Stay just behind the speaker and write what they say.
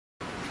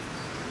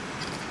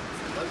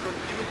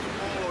continue to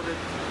follow that.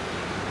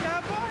 Yeah,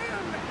 but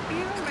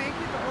he'll make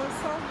it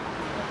also.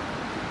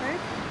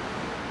 Right?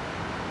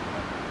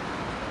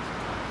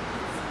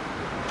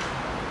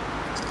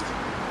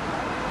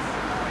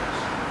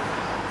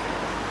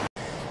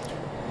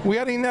 We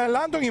are in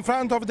London in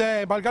front of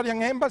the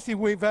Bulgarian embassy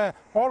with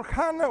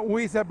Orhan,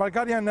 with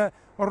Bulgarian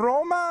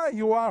Roma.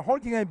 You are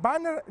holding a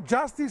banner,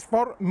 Justice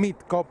for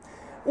Mitko.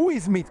 Who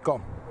is Mitko?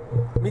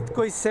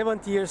 Mitko is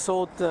 70 years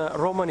old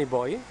Romani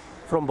boy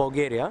from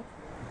Bulgaria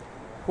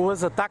who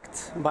was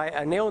attacked by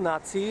a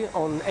neo-Nazi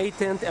on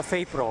 18th of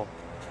April.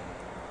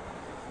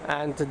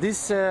 And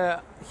his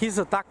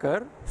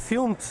attacker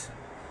filmed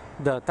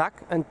the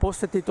attack and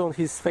posted it on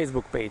his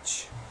Facebook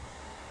page.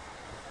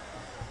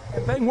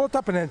 And then what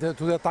happened to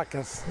the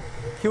attackers?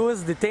 He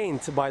was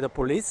detained by the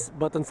police,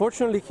 but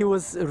unfortunately he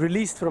was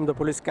released from the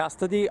police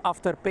custody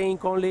after paying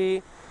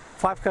only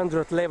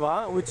 500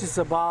 leva, which is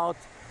about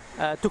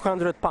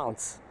 200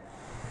 pounds.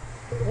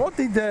 What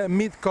did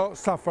Mitko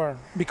suffer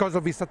because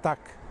of this attack?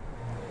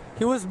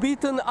 He was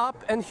beaten up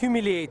and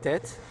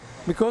humiliated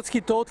because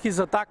he told his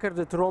attacker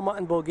that Roma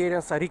and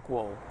Bulgarians are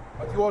equal.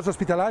 But he was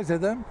hospitalized,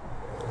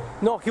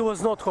 No, he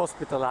was not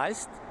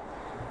hospitalized,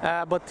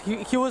 but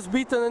he was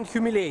beaten and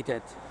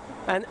humiliated.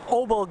 And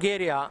all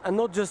Bulgaria, and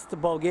not just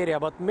Bulgaria,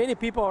 but many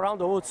people around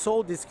the world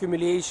saw this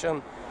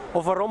humiliation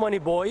of a Romani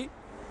boy.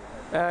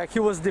 He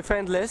was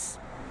defenseless,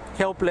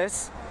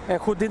 helpless,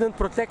 and who didn't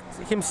protect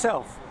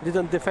himself,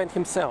 didn't defend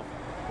himself.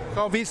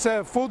 So this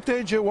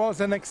footage was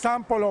an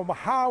example of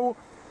how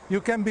you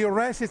can be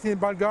arrested in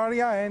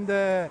Bulgaria and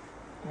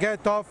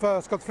get off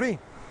scot-free.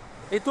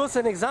 It was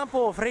an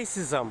example of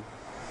racism.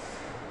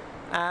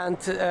 And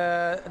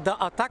the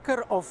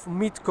attacker of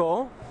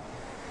Mitko,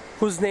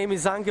 whose name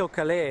is Angel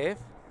Kaleev,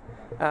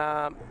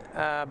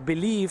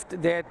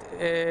 believed that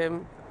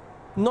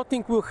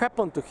nothing will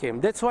happen to him.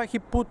 That's why he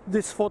put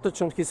this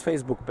footage on his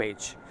Facebook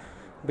page.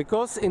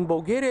 Because in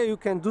Bulgaria you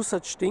can do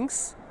such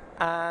things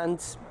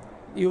and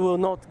you will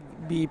not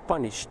be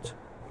punished.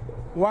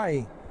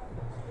 Why?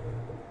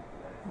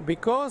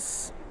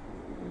 Because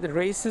the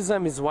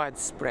racism is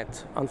widespread,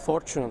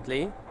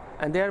 unfortunately,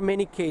 and there are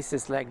many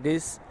cases like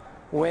this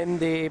when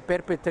the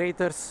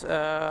perpetrators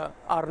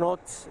are not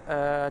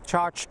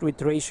charged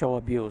with racial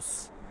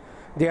abuse.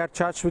 They are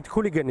charged with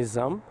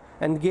hooliganism,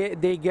 and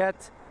they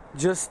get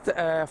just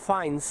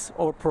fines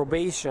or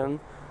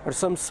probation or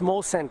some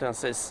small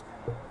sentences.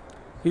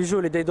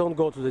 Usually they don't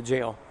go to the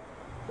jail.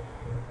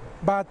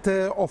 But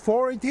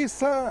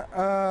authorities,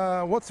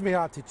 what's their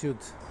attitude?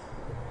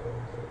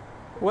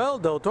 Well,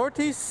 the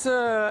authorities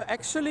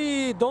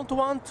actually don't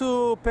want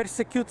to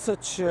persecute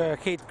such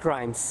hate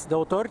crimes. The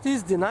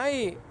authorities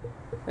deny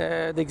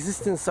the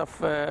existence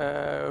of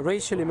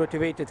racially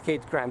motivated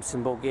hate crimes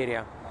in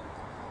Bulgaria.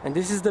 And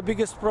this is the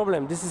biggest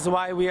problem. This is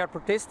why we are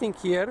protesting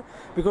here,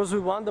 because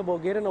we want the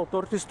Bulgarian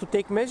authorities to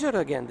take measure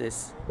against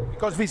this.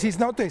 Because this is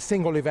not a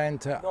single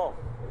event.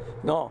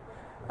 No.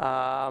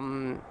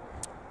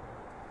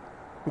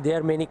 There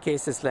are many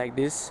cases like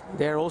this.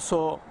 There are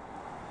also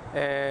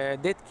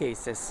death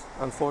cases,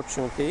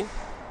 unfortunately.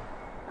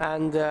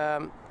 And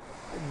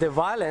the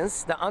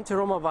violence, the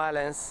anti-Roma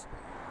violence,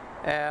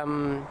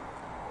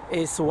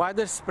 is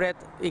widespread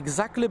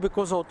exactly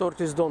because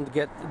authorities don't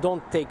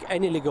take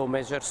any legal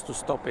measures to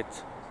stop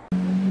it.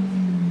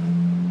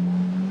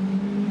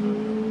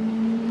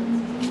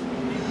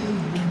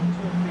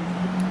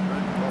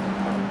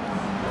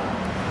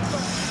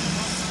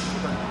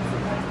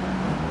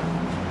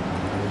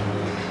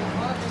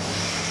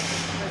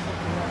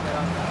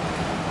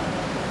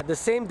 The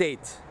same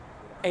date,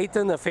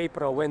 18th of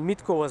April, when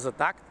Mitko was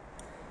attacked,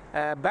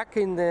 back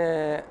in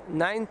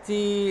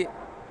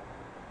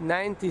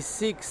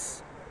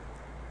 1996,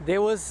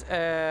 there was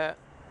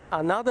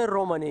another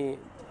Romani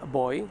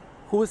boy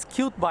who was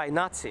killed by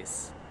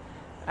Nazis.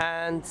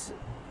 And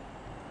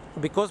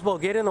because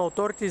Bulgarian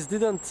authorities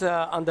didn't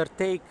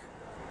undertake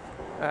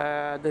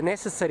the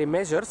necessary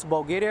measures,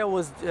 Bulgaria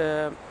was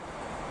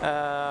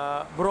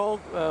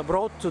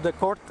brought to the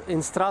court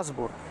in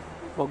Strasbourg.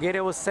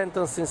 Bulgaria was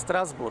sentenced in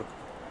Strasbourg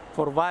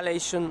for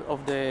violation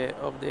of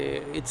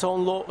its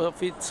own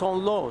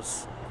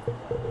laws.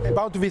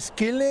 About this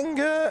killing,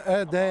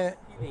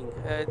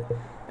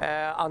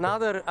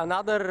 another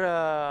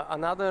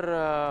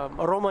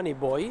Romani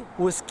boy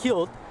was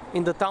killed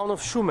in the town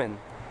of Shumen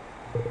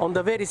on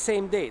the very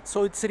same date.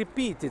 So it's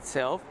repeat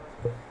itself.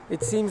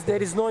 It seems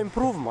there is no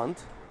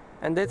improvement,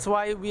 and that's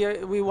why we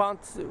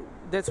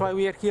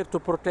are here to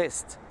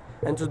protest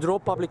and to draw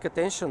public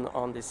attention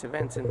on these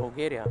events in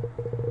Bulgaria.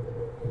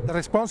 The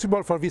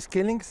responsible for these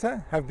killings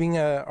have been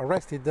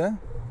arrested?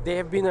 They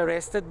have been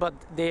arrested, but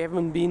they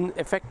haven't been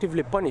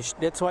effectively punished.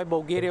 That's why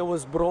Bulgaria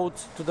was brought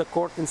to the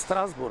court in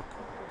Strasbourg.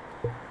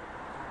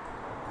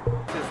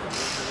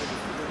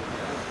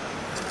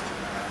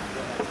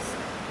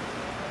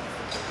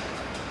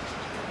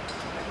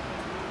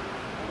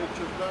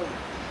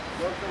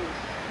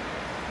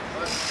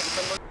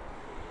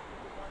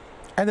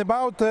 And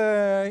about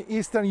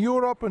Eastern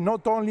Europe,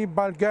 not only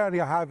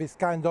Bulgaria have this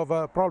kind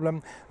of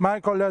problem.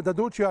 Michael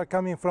Daduc, you are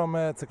coming from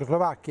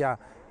Czechoslovakia.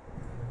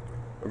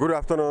 Good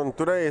afternoon.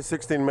 Today is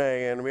 16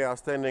 May and we are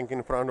standing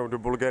in front of the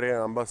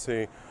Bulgarian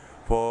embassy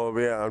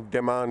we are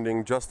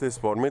demanding justice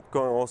for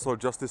Mitko and also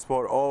justice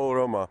for all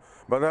Roma.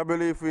 But I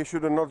believe we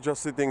should not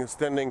just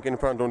standing in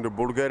front of the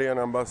Bulgarian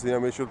embassy,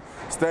 and we should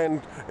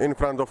stand in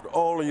front of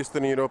all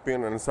Eastern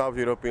European and South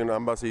European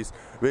embassies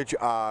which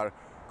are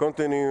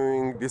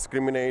continuing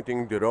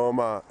discriminating the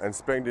Roma and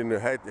spreading the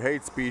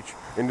hate speech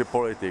in the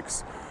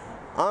politics.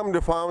 I'm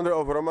the founder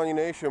of Romani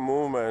Nation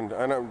movement,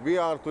 and we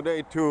are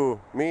today too,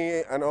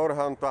 me and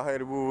Orhan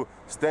Tahir, who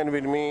stand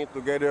with me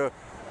together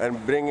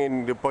and bring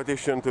in the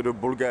petition to the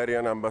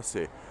Bulgarian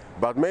embassy.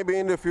 But maybe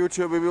in the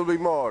future we will be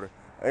more.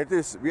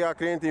 We are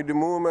creating the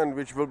movement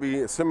which will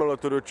be similar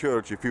to the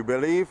church. If you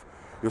believe,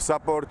 you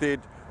support it,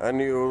 and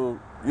you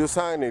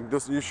sign it,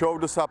 you show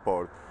the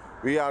support.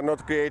 We are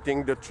not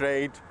creating the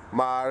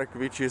trademark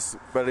which is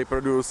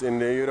reproduced in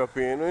the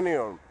European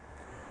Union.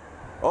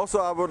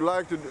 Also, I would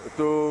like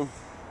to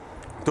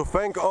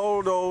thank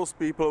all those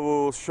people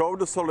who show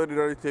the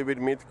solidarity with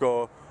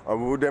Mitko and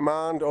who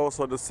demand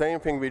also the same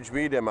thing which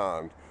we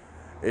demand.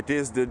 It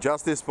is the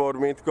justice for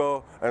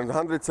Mitko, and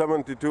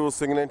 172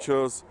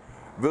 signatures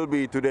will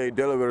be today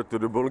delivered to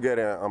the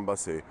Bulgarian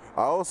embassy.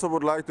 I also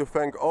would like to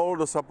thank all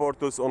the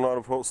supporters on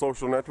our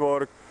social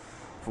network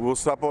who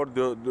support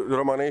the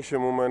Roma Nation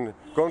movement.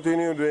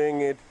 Continue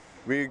doing it.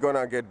 We're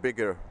gonna get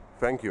bigger.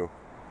 Thank you.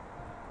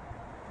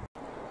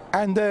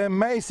 And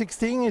May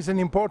 16 is an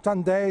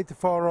important date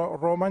for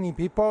Romani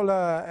people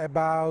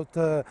about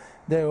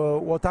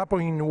what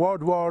happened in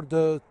World War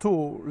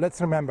II.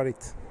 Let's remember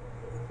it.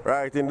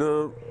 Right, in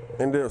the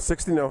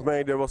 16th of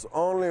May there was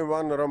only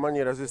one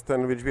Romani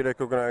resistance which we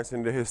recognize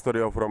in the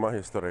history of Roma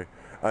history.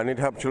 And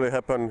it actually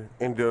happened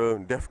in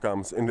the death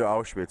camps in the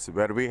Auschwitz,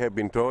 where we have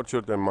been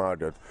tortured and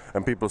murdered.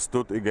 And people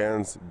stood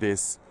against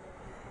this.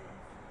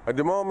 At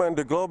the moment,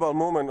 the global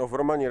movement of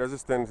Romani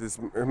resistance is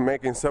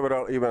making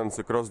several events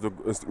across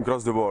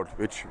the world,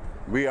 which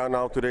we are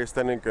now today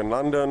standing in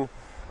London.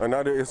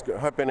 Another is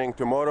happening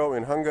tomorrow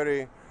in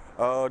Hungary.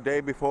 Day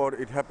before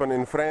it happened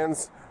in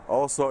France,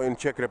 also in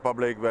Czech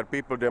Republic, where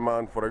people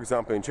demand, for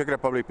example, in Czech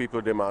Republic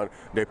people demand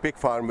the pig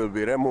farm will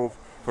be removed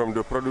from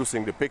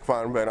producing the pig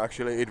farm, where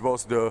actually it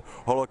was the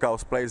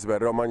Holocaust place where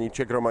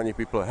Czech Romani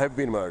people have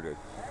been murdered.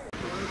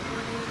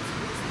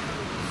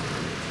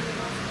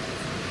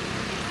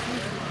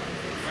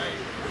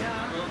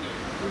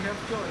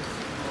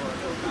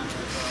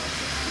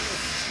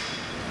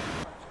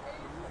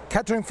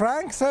 Catherine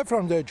Franks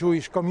from the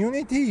Jewish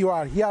community, you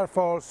are here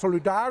for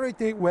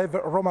solidarity with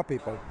Roma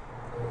people.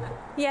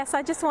 Yes,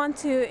 I just want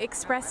to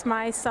express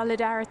my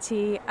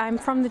solidarity. I'm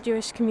from the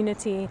Jewish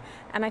community,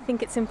 and I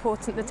think it's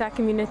important that our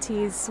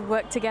communities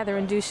work together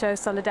and do show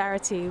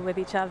solidarity with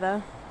each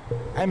other.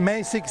 And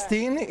May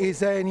 16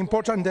 is an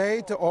important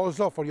date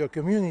also for your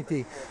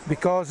community,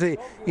 because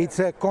it's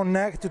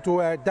connected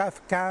to a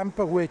death camp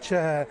which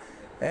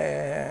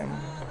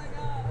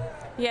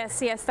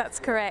Yes, that's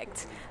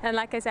correct. And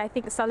like I say, I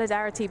think the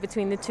solidarity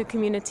between the two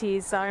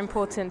communities are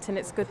important, and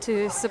it's good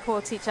to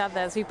support each other,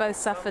 as we both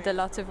suffered a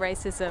lot of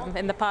racism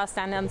in the past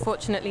and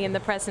unfortunately in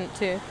the present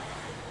too.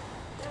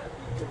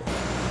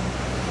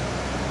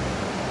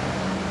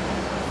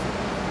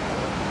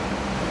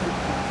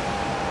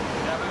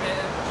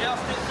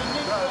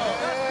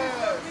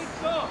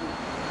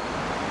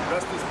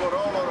 Justice for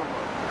all Roma.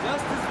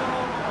 Justice for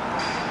all.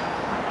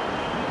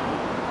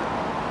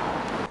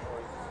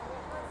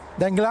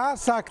 Then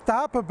glass act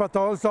up, but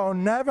also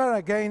never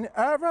again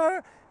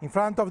ever in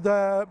front of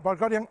the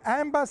Bulgarian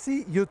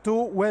embassy, you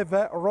two with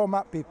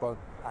Roma people.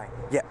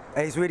 Yeah,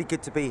 it's really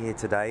good to be here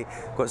today.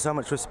 Got so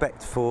much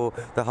respect for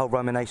the whole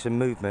Roma Nation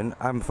movement.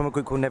 I'm from a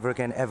group called Never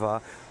Again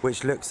Ever,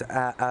 which looks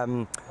at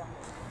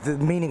the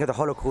meaning of the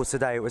Holocaust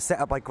today. It was set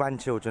up by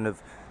grandchildren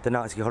of the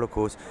Nazi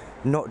Holocaust,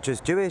 not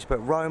just Jewish, but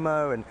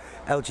Roma and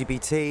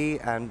LGBT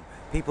and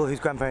people whose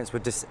grandparents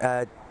were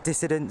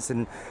dissidents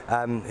and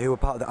who were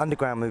part of the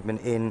underground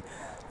movement in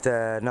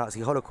the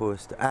Nazi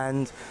Holocaust.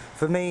 And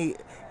for me,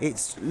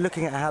 it's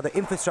looking at how the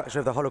infrastructure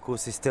of the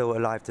Holocaust is still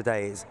alive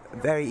today. It's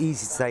very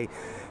easy to say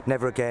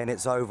never again,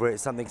 it's over,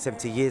 it's something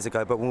 70 years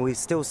ago, but when we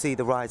still see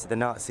the rise of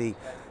the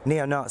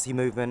neo-Nazi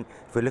movement,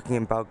 if we're looking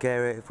in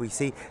Bulgaria, if we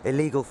see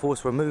illegal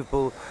forced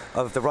removal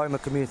of the Roma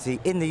community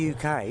in the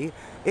UK,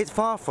 it's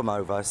far from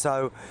over.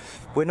 So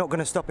we're not going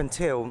to stop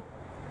until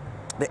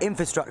the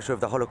infrastructure of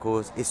the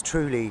Holocaust is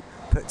truly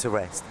put to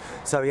rest.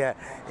 So yeah,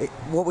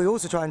 what we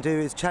also try and do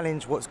is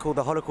challenge what's called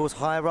the Holocaust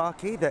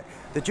hierarchy, that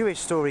the Jewish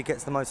story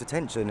gets the most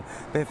attention,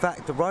 but in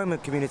fact the Roma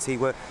community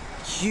were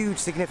huge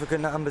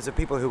significant numbers of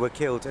people who were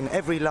killed, and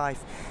every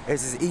life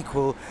is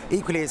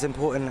equally as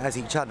important as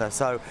each other.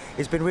 So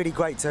it's been really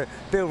great to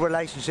build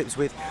relationships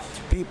with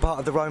part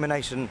of the Roma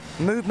Nation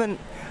movement,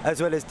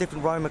 as well as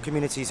different Roma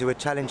communities who are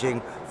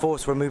challenging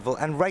forced removal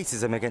and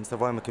racism against the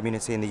Roma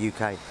community in the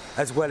UK,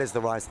 as well as the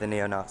rise of the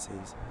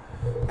neo-Nazis.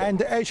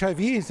 And HIV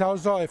is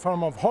also a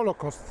form of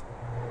Holocaust.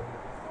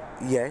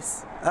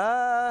 Yes.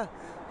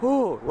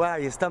 Oh, wow,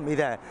 you stumped me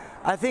there.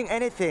 I think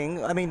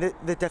anything, I mean,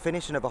 the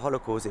definition of a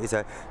Holocaust is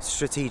a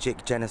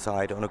strategic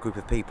genocide on a group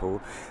of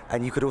people.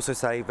 And you could also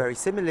say, very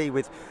similarly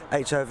with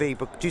HIV,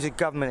 but due to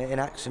government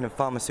inaction and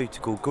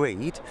pharmaceutical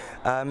greed,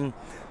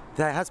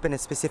 there has been a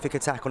specific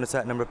attack on a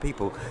certain number of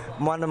people.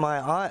 One of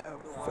my,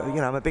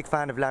 I'm a big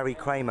fan of Larry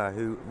Kramer,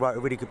 who wrote a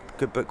really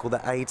good book called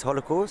The AIDS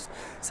Holocaust,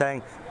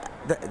 saying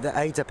the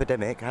AIDS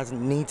epidemic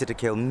hasn't needed to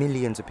kill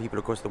millions of people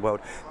across the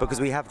world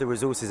because we have the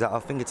resources at our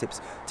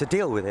fingertips to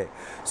deal with it.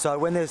 So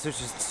when there's a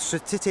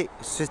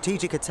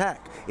strategic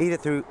attack, either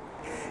through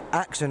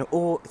action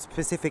or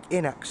specific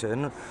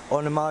inaction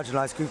on a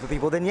marginalised group of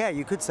people, then yeah,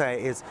 you could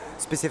say it is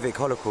specific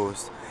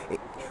Holocaust.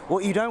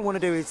 What you don't want to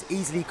do is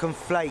easily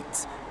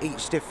conflate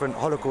each different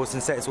Holocaust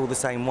and say it's all the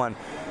same one.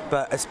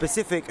 But a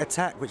specific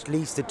attack which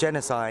leads to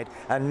genocide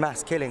and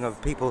mass killing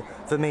of people,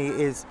 for me,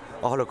 is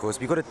a Holocaust.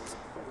 You've got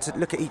to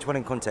look at each one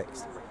in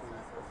context.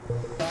 To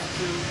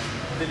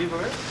deliver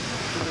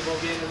to the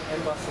Bulgarian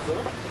ambassador.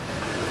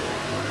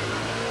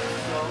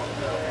 So,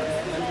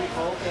 and we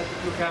hope that it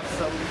will have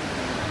some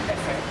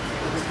effect.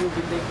 It will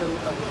be taken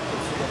under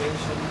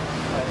consideration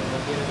by